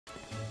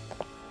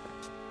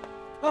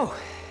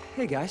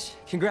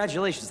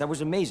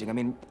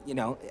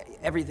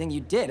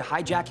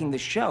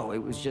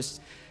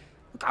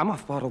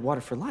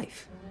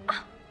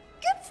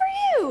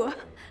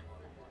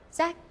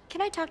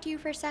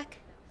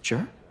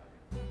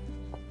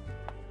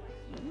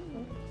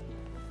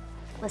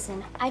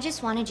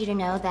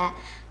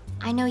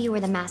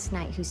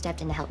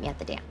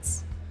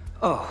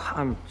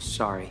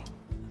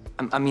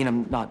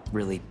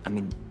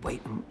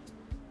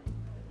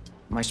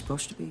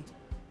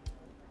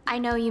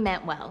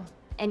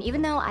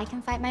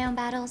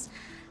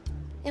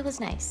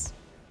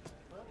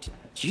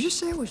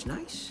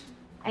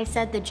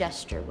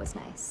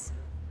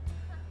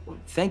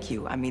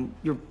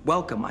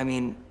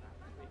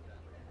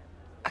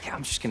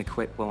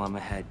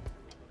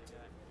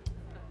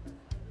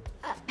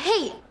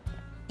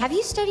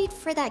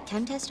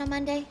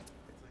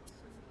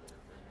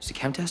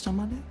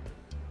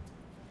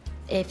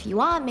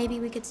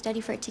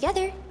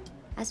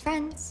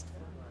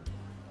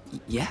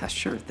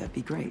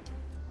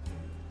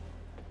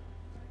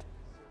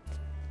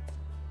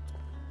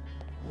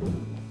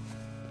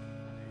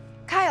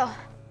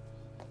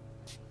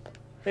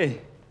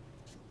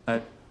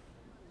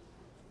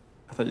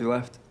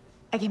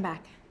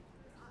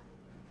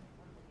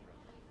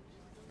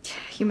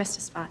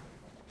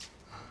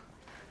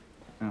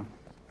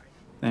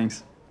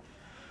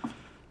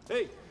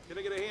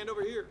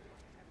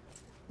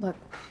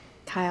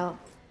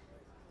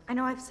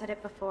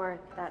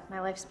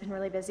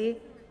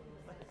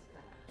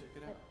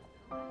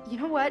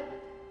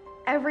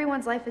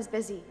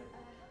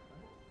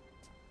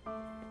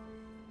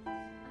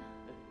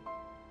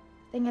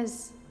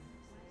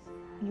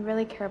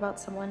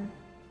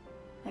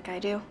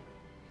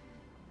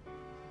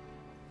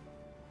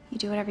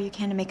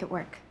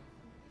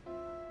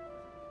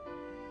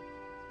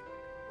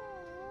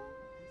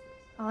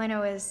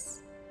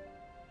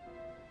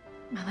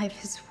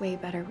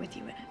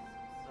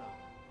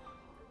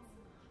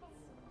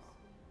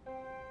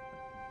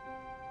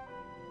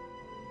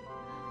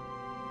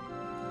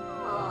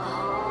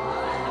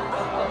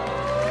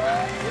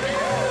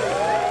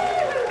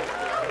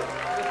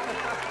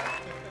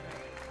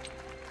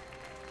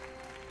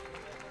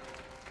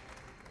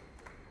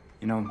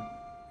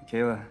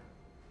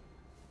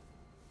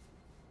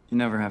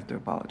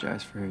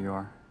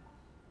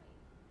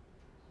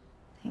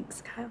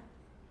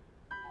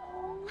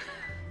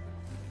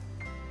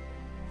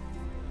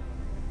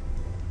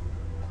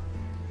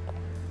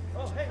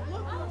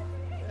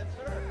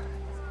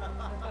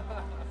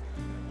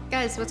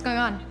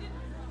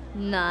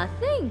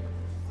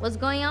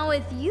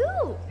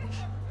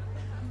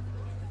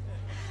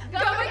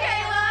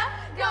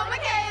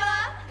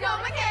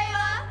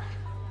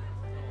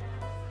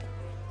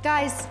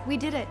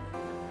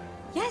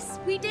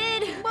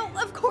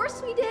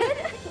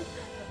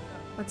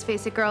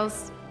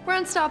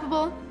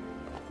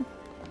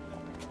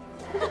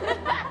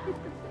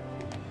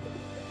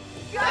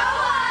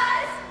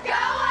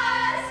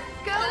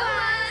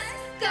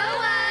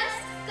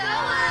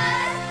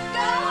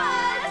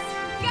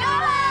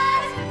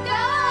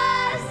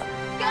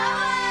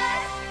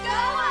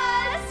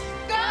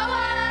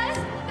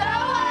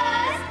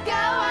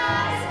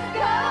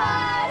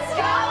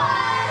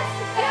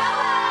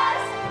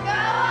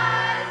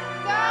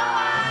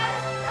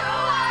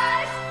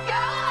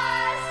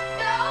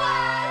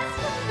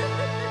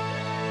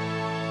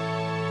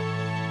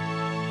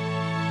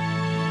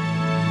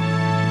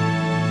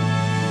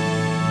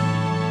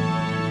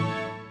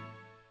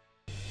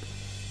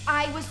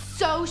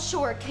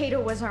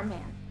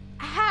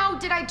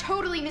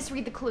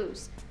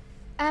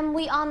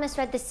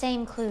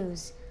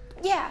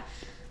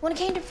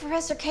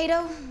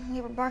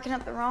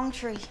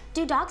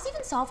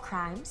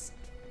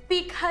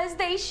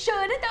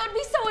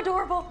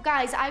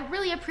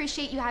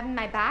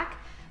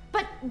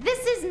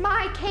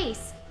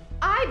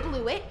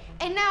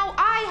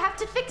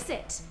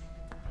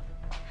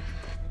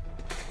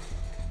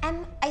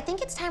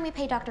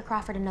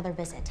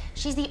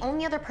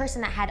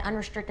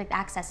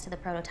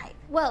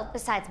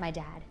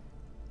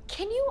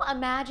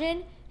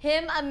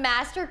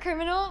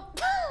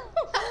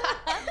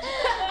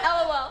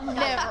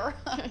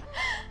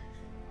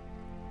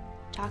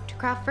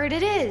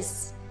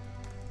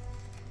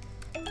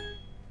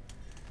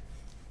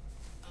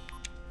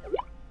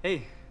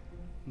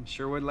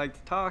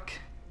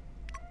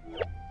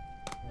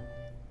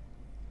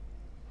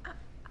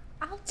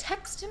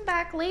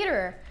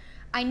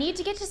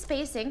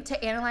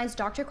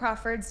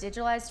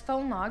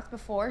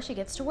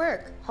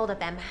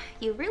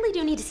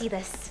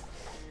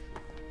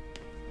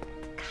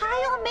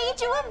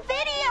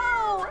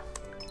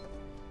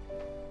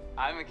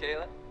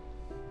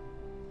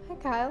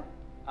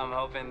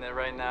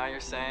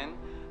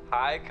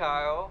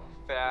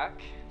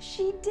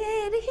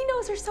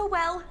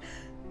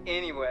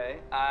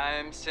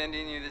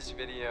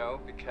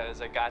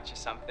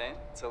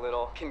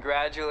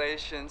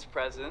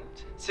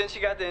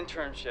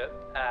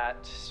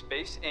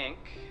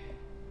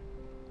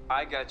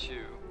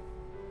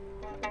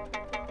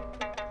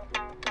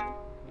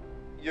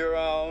your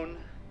own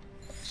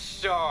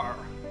star.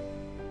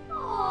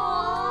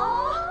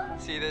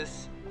 Aww. See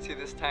this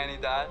tiny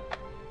dot?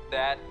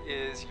 That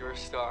is your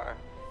star.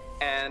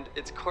 And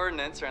its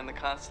coordinates are in the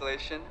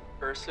constellation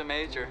Ursa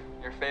Major,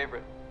 your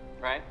favorite,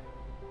 right?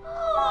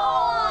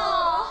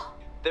 Aww.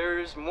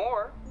 There's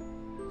more.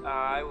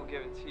 I will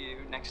give it to you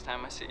next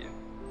time I see you.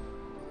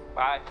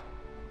 Bye.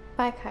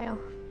 Bye, Kyle.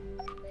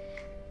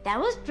 That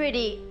was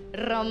pretty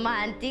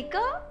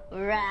romantico,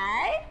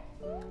 right?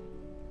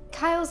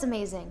 Kyle's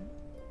amazing.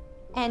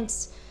 And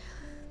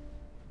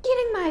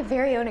getting my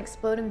very own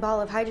exploding ball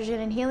of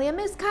hydrogen and helium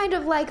is kind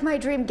of like my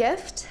dream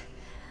gift.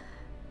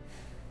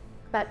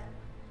 But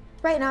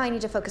right now I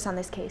need to focus on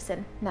this case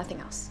and nothing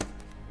else.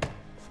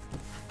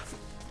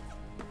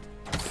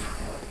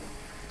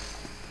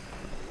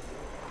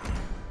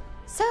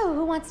 So,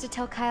 who wants to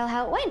tell Kyle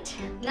how it went?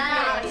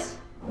 Nice.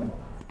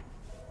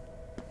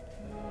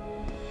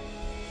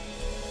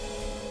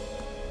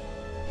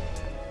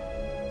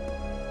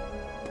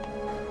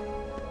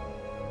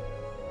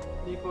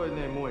 Никой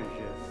не може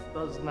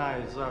да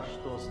знае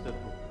зашто сте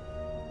тук.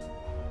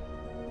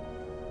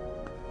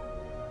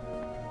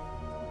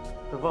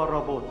 Това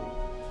работи.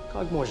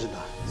 Как може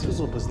да? Се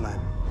зубы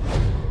знаем.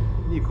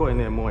 Никой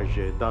не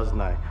може да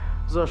знае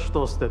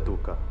зашто сте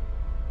тук.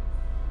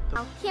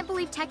 I can't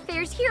believe Tech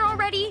Fair's here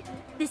already.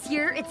 This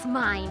year, it's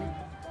mine.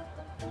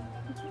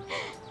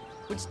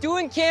 What's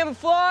doing,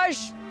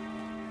 camouflage?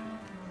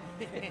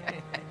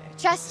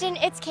 Justin,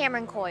 it's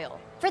Camryn Coyle.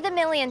 For the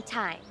millionth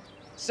time.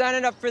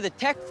 Signing up for the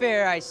tech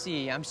fair, I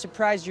see. I'm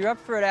surprised you're up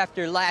for it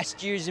after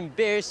last year's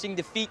embarrassing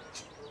defeat.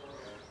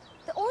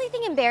 The only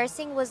thing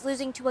embarrassing was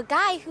losing to a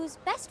guy whose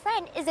best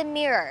friend is a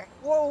mirror.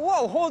 Whoa,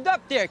 whoa, hold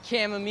up there,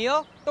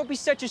 chamomile. Don't be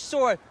such a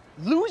sore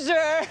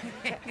loser.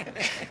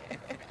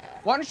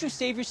 Why don't you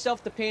save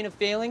yourself the pain of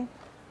failing?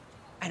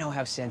 I know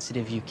how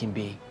sensitive you can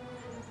be.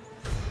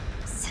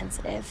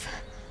 Sensitive.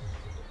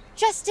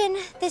 Justin,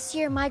 this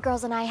year my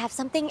girls and I have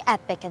something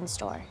epic in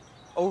store.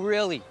 Oh,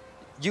 really?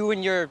 You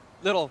and your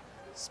little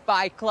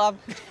spy club?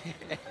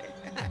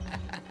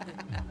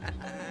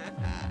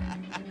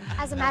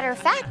 As a matter of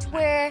fact,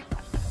 we're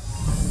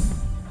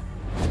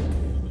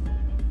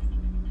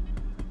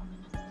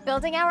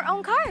building our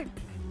own car.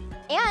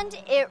 And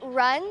it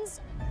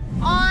runs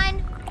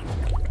on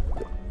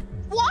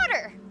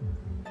water.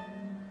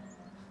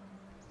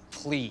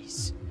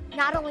 Please.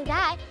 Not only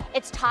that,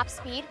 its top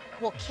speed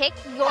will kick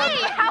your...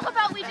 Hey, how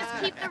about we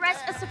just keep the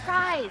rest a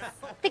surprise?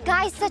 The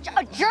guy's such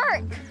a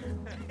jerk.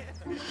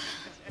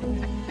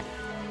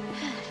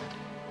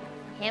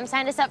 Ham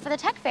signed us up for the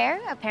tech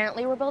fair.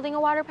 Apparently, we're building a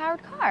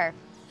water-powered car.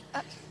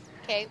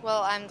 Okay,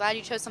 well, I'm glad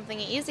you chose something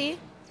easy.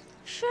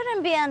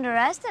 Shouldn't be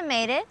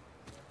underestimated.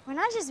 We're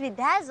not just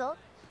bedazzled,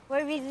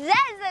 we're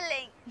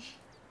bedazzling.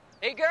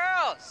 Hey,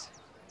 girls.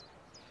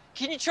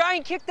 Can you try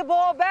and kick the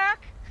ball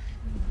back?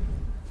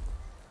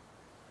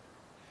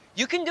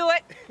 You can do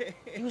it.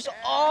 Use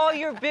all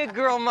your big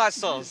girl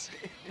muscles.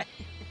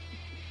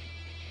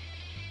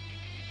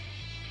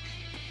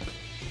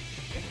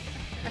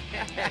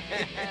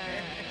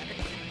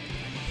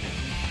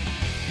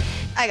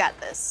 I got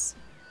this.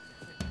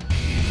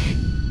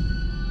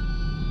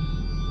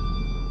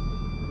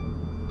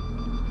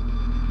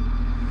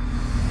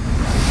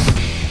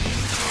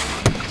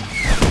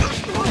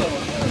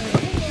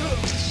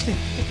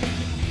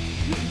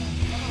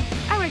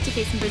 I worked at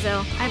base in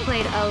Brazil. I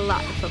played a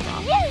lot of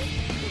football. Yes.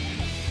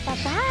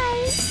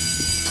 Bye-bye.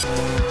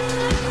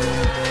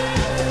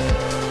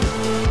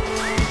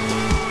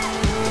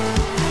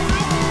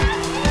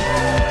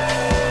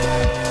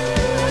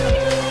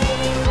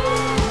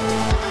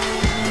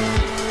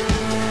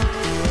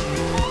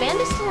 Band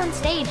is still on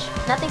stage.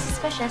 Nothing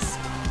suspicious.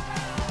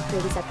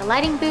 Ruby's at the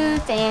lighting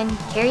booth, and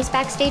Carrie's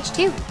backstage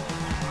too.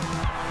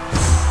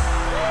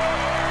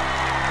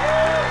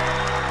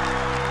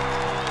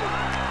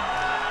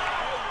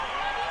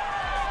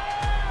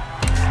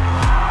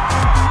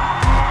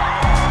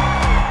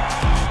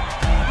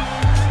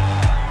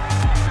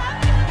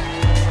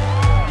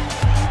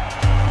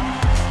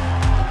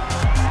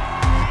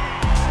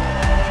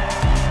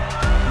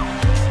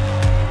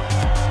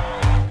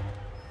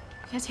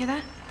 You guys hear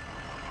that?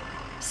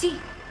 See,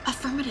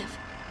 affirmative.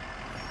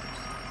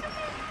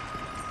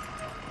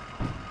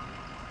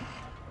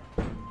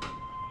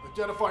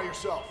 Identify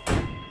yourself.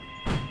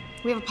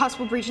 We have a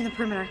possible breach in the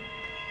perimeter.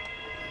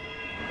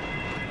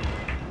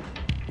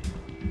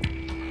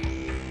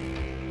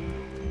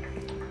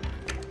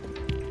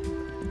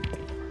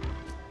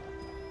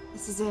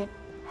 This is it.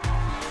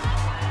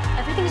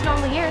 Everything's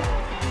normal here.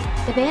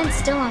 The band's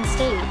still on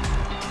stage.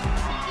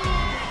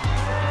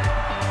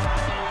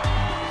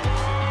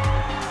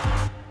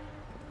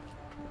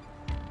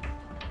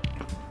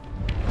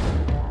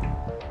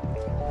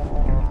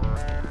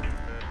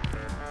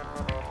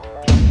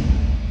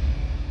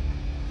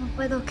 No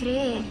puedo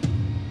creer.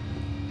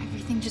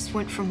 Everything just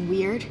went from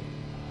weird to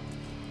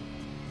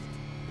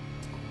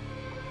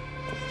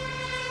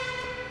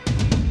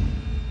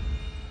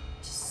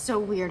so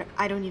weird,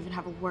 I don't even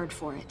have a word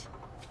for it.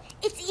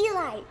 It's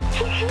Eli.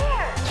 Take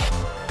care.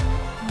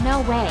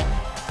 No way.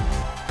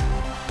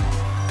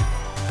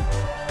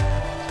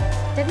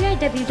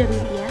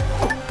 WIWWEF.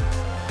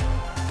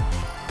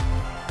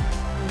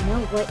 I know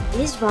what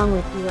is wrong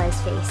with Eli's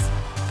face.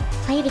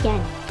 Play it again.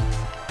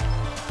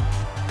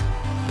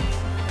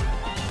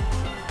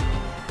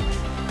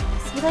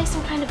 Is Eli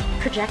some kind of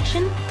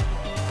projection?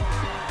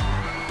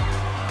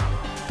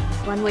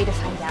 One way to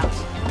find out.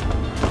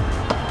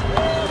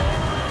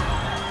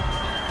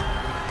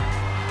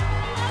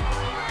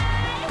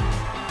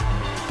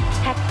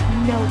 Heck,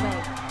 no way.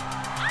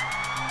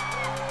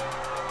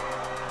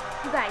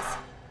 You guys,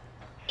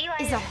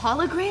 is a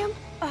hologram?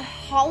 A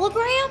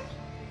hologram?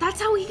 That's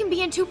how he can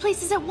be in two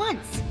places at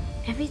once.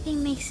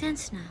 Everything makes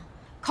sense now.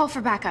 Call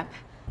for backup.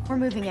 We're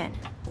moving in.